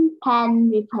 surgeons can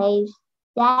replace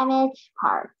damaged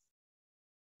parts.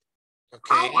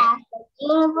 Okay. I asked the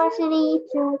university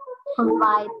to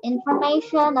provide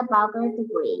information about their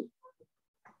degree.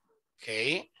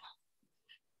 Okay.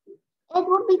 It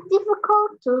would be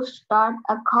difficult to start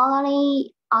a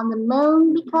colony on the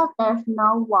moon because there's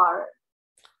no water.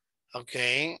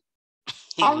 Okay.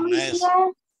 Every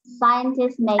year,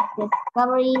 scientists make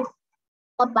discoveries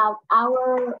about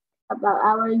our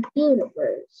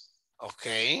universe.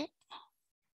 Okay.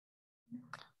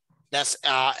 That's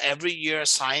every year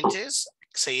scientists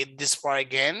say this part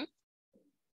again.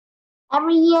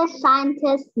 Every year,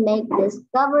 scientists make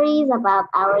discoveries about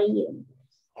our universe.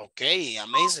 Okay,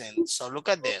 amazing. So look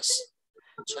at this.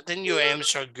 So I think your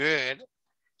aims are good.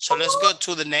 So let's go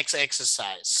to the next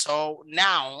exercise. So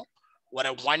now what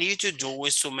I want you to do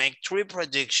is to make 3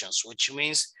 predictions, which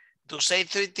means to say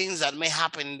 3 things that may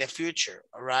happen in the future,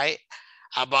 all right?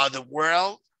 About the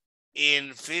world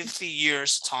in 50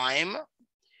 years time,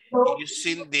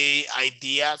 using the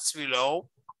ideas below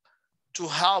to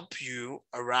help you,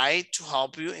 all right? To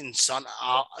help you in some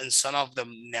of the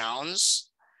nouns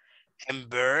and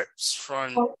verbs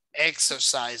from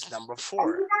exercise number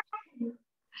 4.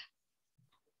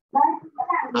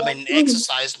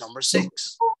 Exercise number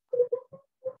 6.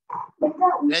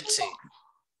 Let's see.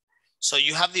 So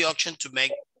you have the option to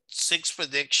make 6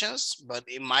 predictions, but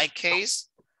in my case,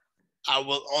 I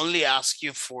will only ask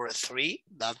you for 3.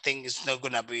 That thing is not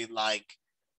gonna be like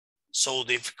so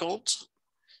difficult.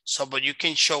 So, but you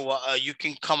can you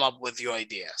can come up with your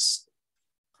ideas.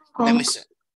 Let me see.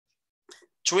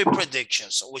 3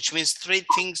 predictions, which means 3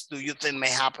 things do you think may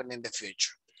happen in the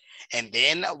future. And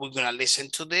then we're gonna listen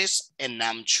to this, and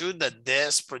I'm sure that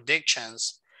these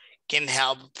predictions can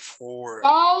help for.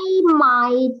 They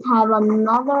might have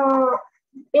another,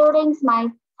 buildings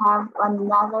might have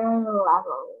another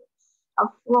level of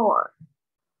floor.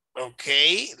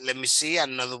 Okay, let me see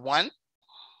another one.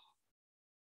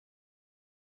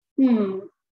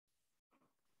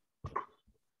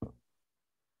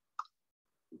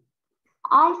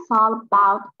 I thought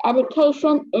about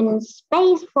education in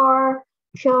space for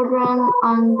children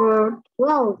under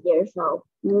 12 years old.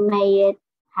 May it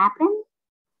happen?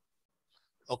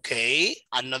 Okay,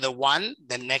 another one,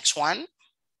 the next one.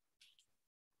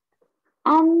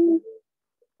 And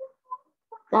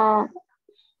the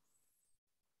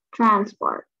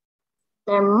transport.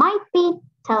 There might be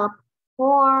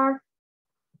teleport.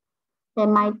 There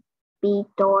might be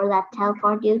doors that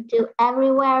teleport you to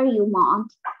everywhere you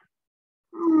want.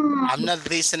 I'm not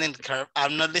listening.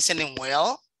 I'm not listening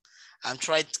well. I'm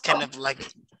trying to kind of like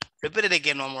repeat it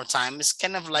again one more time. It's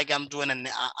kind of like I'm doing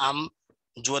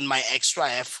doing my extra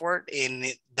effort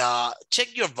in the.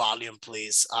 Check your volume,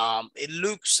 please.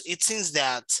 It seems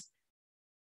that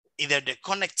either the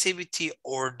connectivity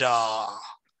or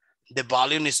the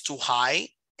volume is too high,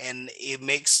 and it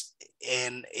makes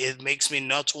me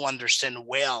not to understand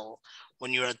well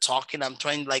when you're talking. I'm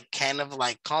trying like kind of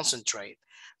like concentrate,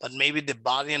 but maybe the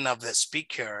volume of the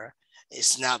speaker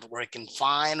is not working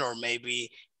fine, or maybe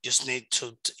you just need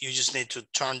to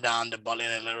turn down the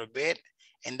volume a little bit,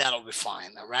 and that'll be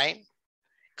fine. All right,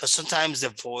 because sometimes the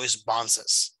voice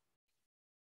bounces,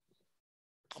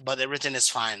 but everything is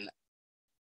fine.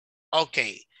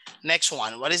 Okay, next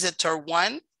one. What is the third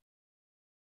one?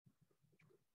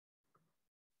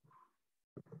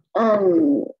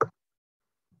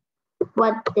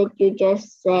 What did you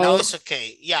just say? No, it's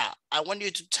okay. Yeah, I want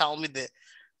you to tell me the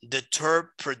third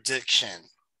prediction.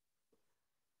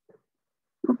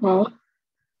 Okay.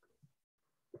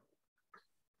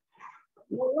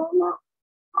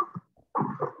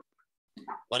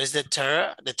 What is the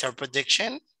third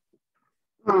prediction?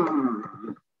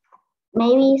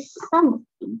 Maybe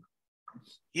something.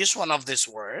 Use one of these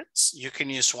words. You can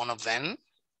use one of them.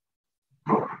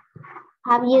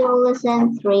 Have you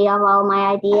listened to 3 of all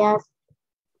my ideas?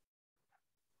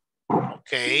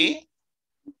 Okay.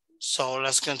 So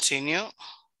let's continue.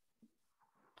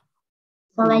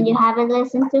 So then you haven't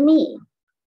listened to me.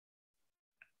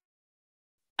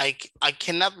 I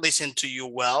cannot listen to you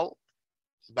well,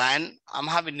 Ben. I'm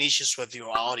having issues with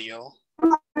your audio.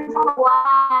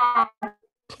 Why?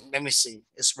 Let me see.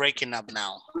 It's breaking up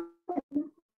now.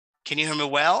 Can you hear me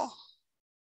well?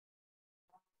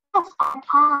 Yes, I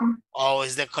can. Oh,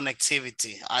 it's the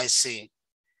connectivity. I see.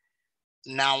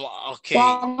 Now, okay.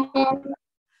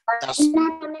 That's,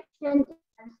 Connection.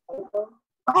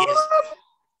 yes.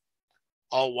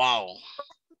 Oh, wow.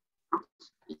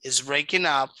 It's breaking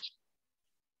up.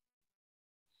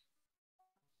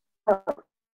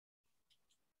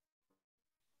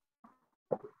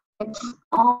 It's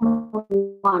almost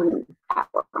 1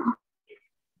 hour.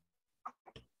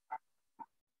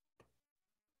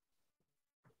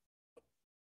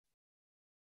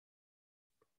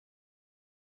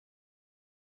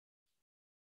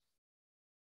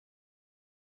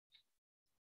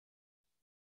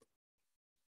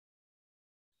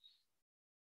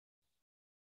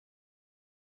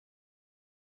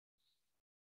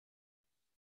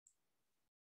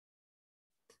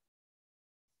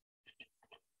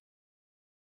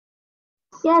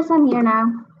 Yes, I'm here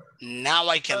now. Now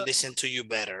I can listen to you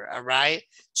better, all right?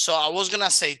 So I was gonna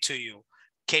say to you,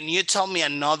 can you tell me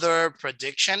another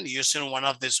prediction using one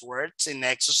of these words in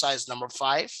exercise number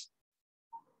 5?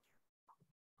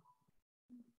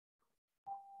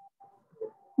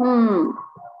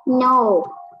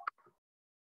 No.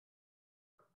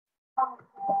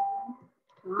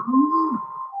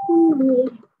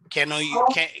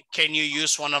 Can you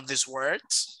use one of these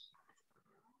words?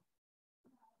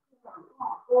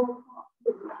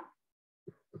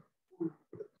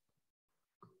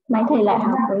 Mấy thầy lại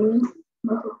học với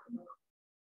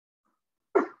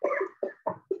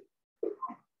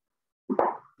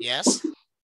Yes.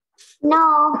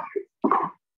 No.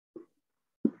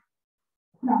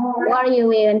 What are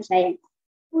you even saying?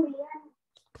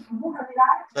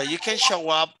 So you can show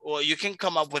up, or you can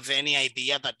come up with any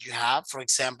idea that you have. For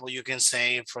example, you can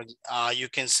say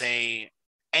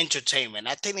entertainment.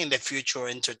 I think in the future,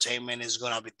 entertainment is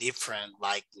gonna be different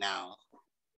like now.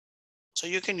 So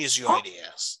you can use your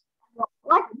ideas.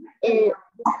 What is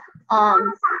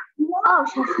oh,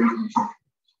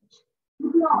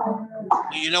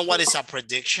 Do you know what is a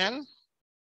prediction?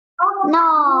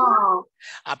 no.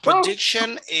 A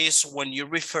prediction is when you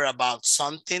refer about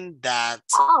something that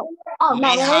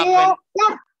may happen.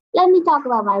 Let me talk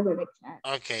about my prediction.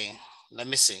 Okay, let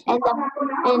me see.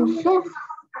 In 50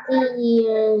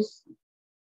 years,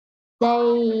 they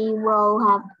will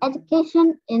have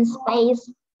education in space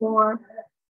for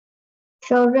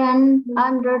children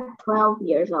under 12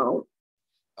 years old.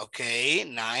 Okay,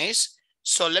 nice.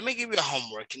 So let me give you a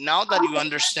homework. Now that you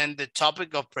understand the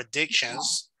topic of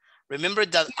predictions, remember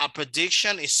that a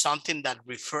prediction is something that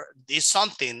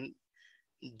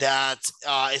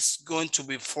is going to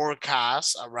be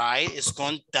forecast, all right? Is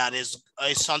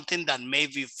something that may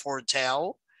be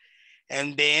foretell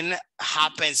and then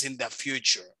happens in the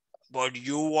future. But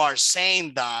you are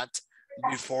saying that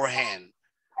beforehand,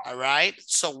 all right?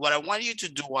 So what I want you to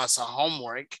do as a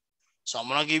homework, so I'm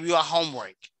gonna give you a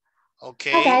homework,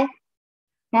 okay?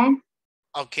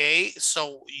 Okay,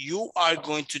 so you are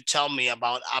going to tell me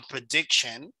about a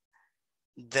prediction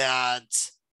that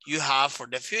you have for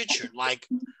the future. Like,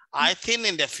 I think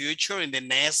in the future, in the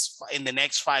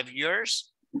next 5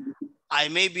 years, I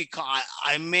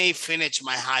may finish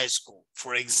my high school,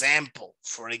 for example.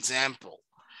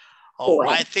 Oh,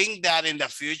 I think that in the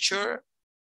future,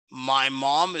 my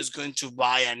mom is going to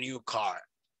buy a new car.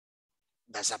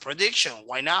 That's a prediction.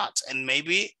 Why not? And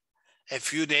maybe a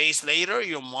few days later,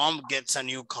 your mom gets a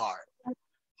new car.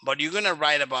 But you're going to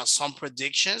write about some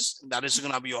predictions. That is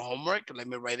going to be your homework. Let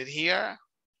me write it here.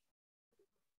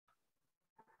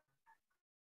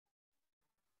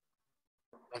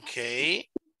 Okay.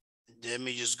 Let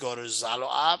me just go to Zalo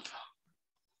app.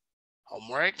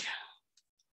 Homework.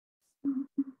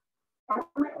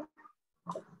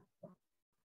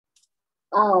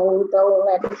 Oh, don't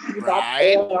let me see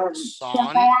that.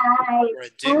 Son,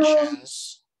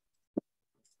 predictions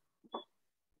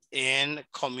in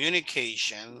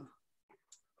communication.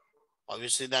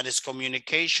 Obviously, that is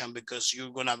communication because you're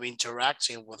going to be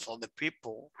interacting with other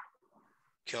people.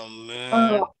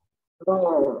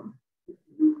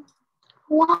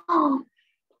 Wow.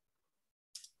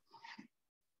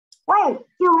 Wait,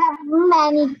 you have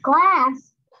many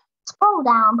class. Scroll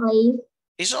down, please.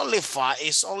 It's only 5.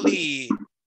 It's only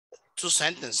 2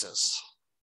 sentences.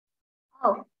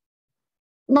 Oh,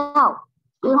 no,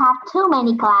 you have too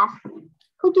many class.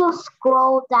 Could you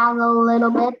scroll down a little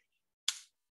bit?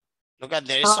 Look at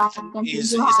there is something.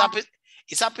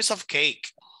 It's a piece of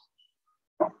cake.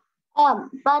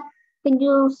 But can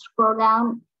you scroll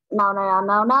down? No, that's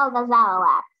not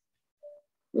allowed.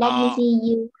 Let me see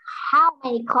you. How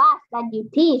many class that you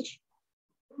teach?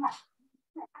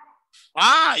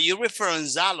 You refer on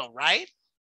Zalo, right?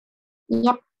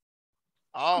 Yep.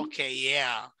 Okay,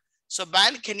 yeah. So,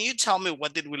 Ban, can you tell me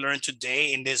what did we learn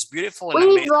today in this beautiful and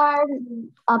we learned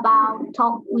about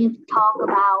talk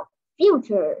about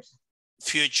futures.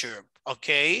 Future,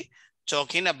 okay.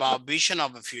 Talking about vision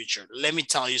of the future. Let me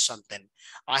tell you something.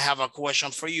 I have a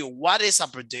question for you. What is a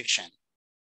prediction?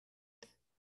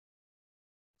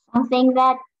 Something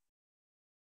that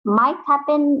might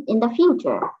happen in the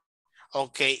future.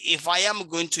 Okay, if I am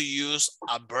going to use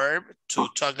a verb to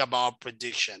talk about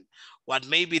prediction, what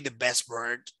may be the best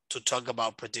word to talk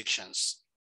about predictions?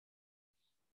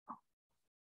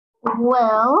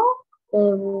 Well,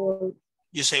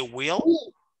 you say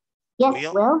will?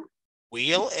 Yes, will.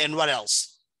 Will, and what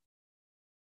else?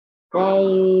 They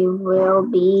will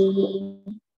be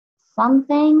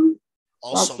something.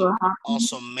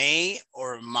 Also may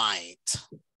or might.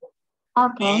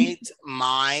 Okay.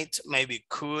 Might, maybe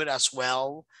could as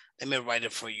well. Let me write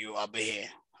it for you over here.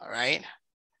 All right.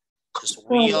 Just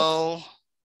will,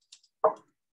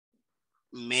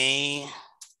 may,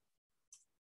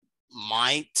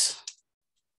 might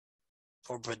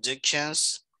for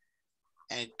predictions,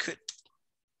 and could.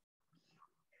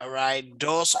 All right.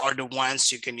 Those are the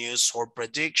ones you can use for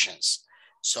predictions.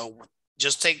 So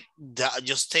just take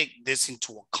this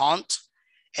into account,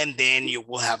 and then you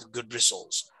will have good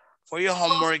results. For your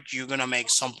homework, you're gonna make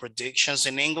some predictions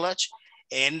in English.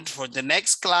 And for the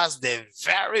next class, the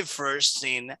very first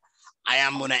thing I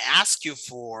am gonna ask you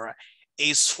for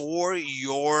is for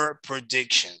your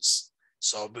predictions.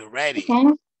 So be ready.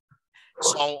 Okay.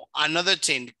 So another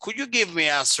thing, could you give me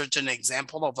a certain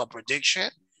example of a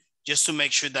prediction just to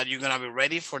make sure that you're gonna be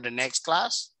ready for the next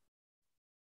class?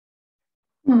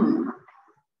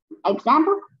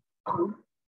 Example?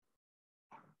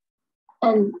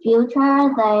 In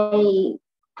future,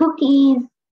 cookies,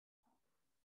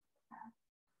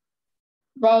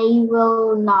 they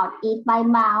will not eat by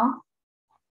mouth.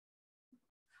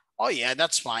 Oh yeah,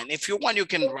 that's fine. If you want, you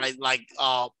can write like,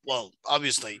 well,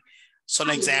 obviously,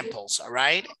 some examples, all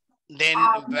right? Then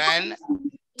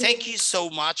Thank you so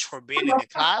much for being in the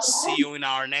class. See you in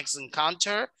our next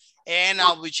encounter, and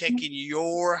I'll be checking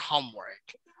your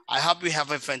homework. I hope you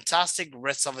have a fantastic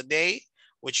rest of the day.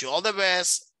 Wish you all the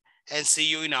best, and see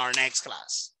you in our next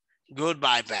class.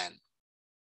 Goodbye, Ben.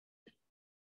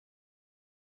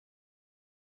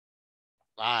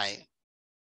 Bye.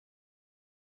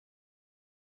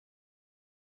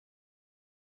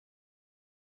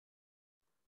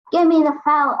 Give me the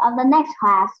file of the next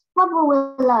class. What will we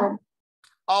learn?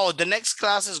 Oh, the next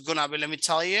class is gonna be, let me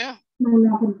tell you.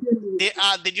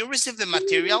 Did you receive the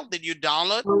material? Did you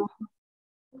download?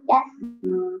 Yes.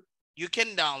 You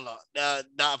can download.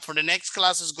 For the next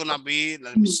class is gonna be,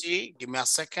 let me see, give me a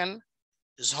second.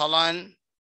 Just hold on.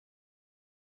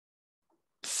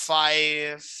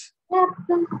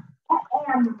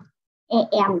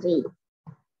 5G.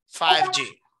 5G,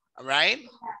 all right?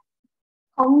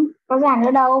 Không có giảng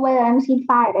nữa đâu, bây giờ em xin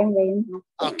file để em về.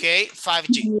 Okay,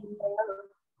 5G.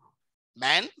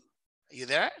 Man, are you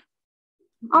there?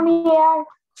 I'm here.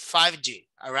 5G,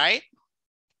 all right?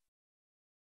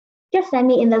 Just send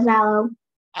me in the Zalo.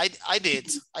 I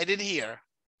did here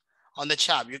on the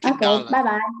chat. You can Okay, download.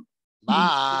 bye-bye.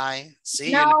 Bye.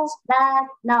 See you.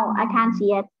 No, I can't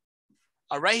see it.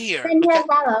 Right here. Send here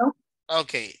Zalo.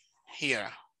 Okay,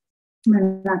 here.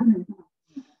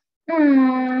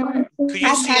 Could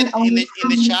you see it in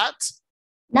the chat?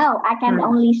 No, I can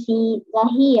only see the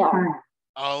here.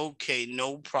 Okay,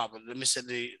 no problem. Let me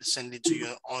send it to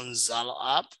you on Zalo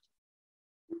app.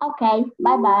 Okay,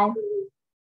 bye-bye.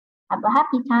 Have a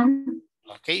happy time.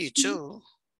 Okay, you too.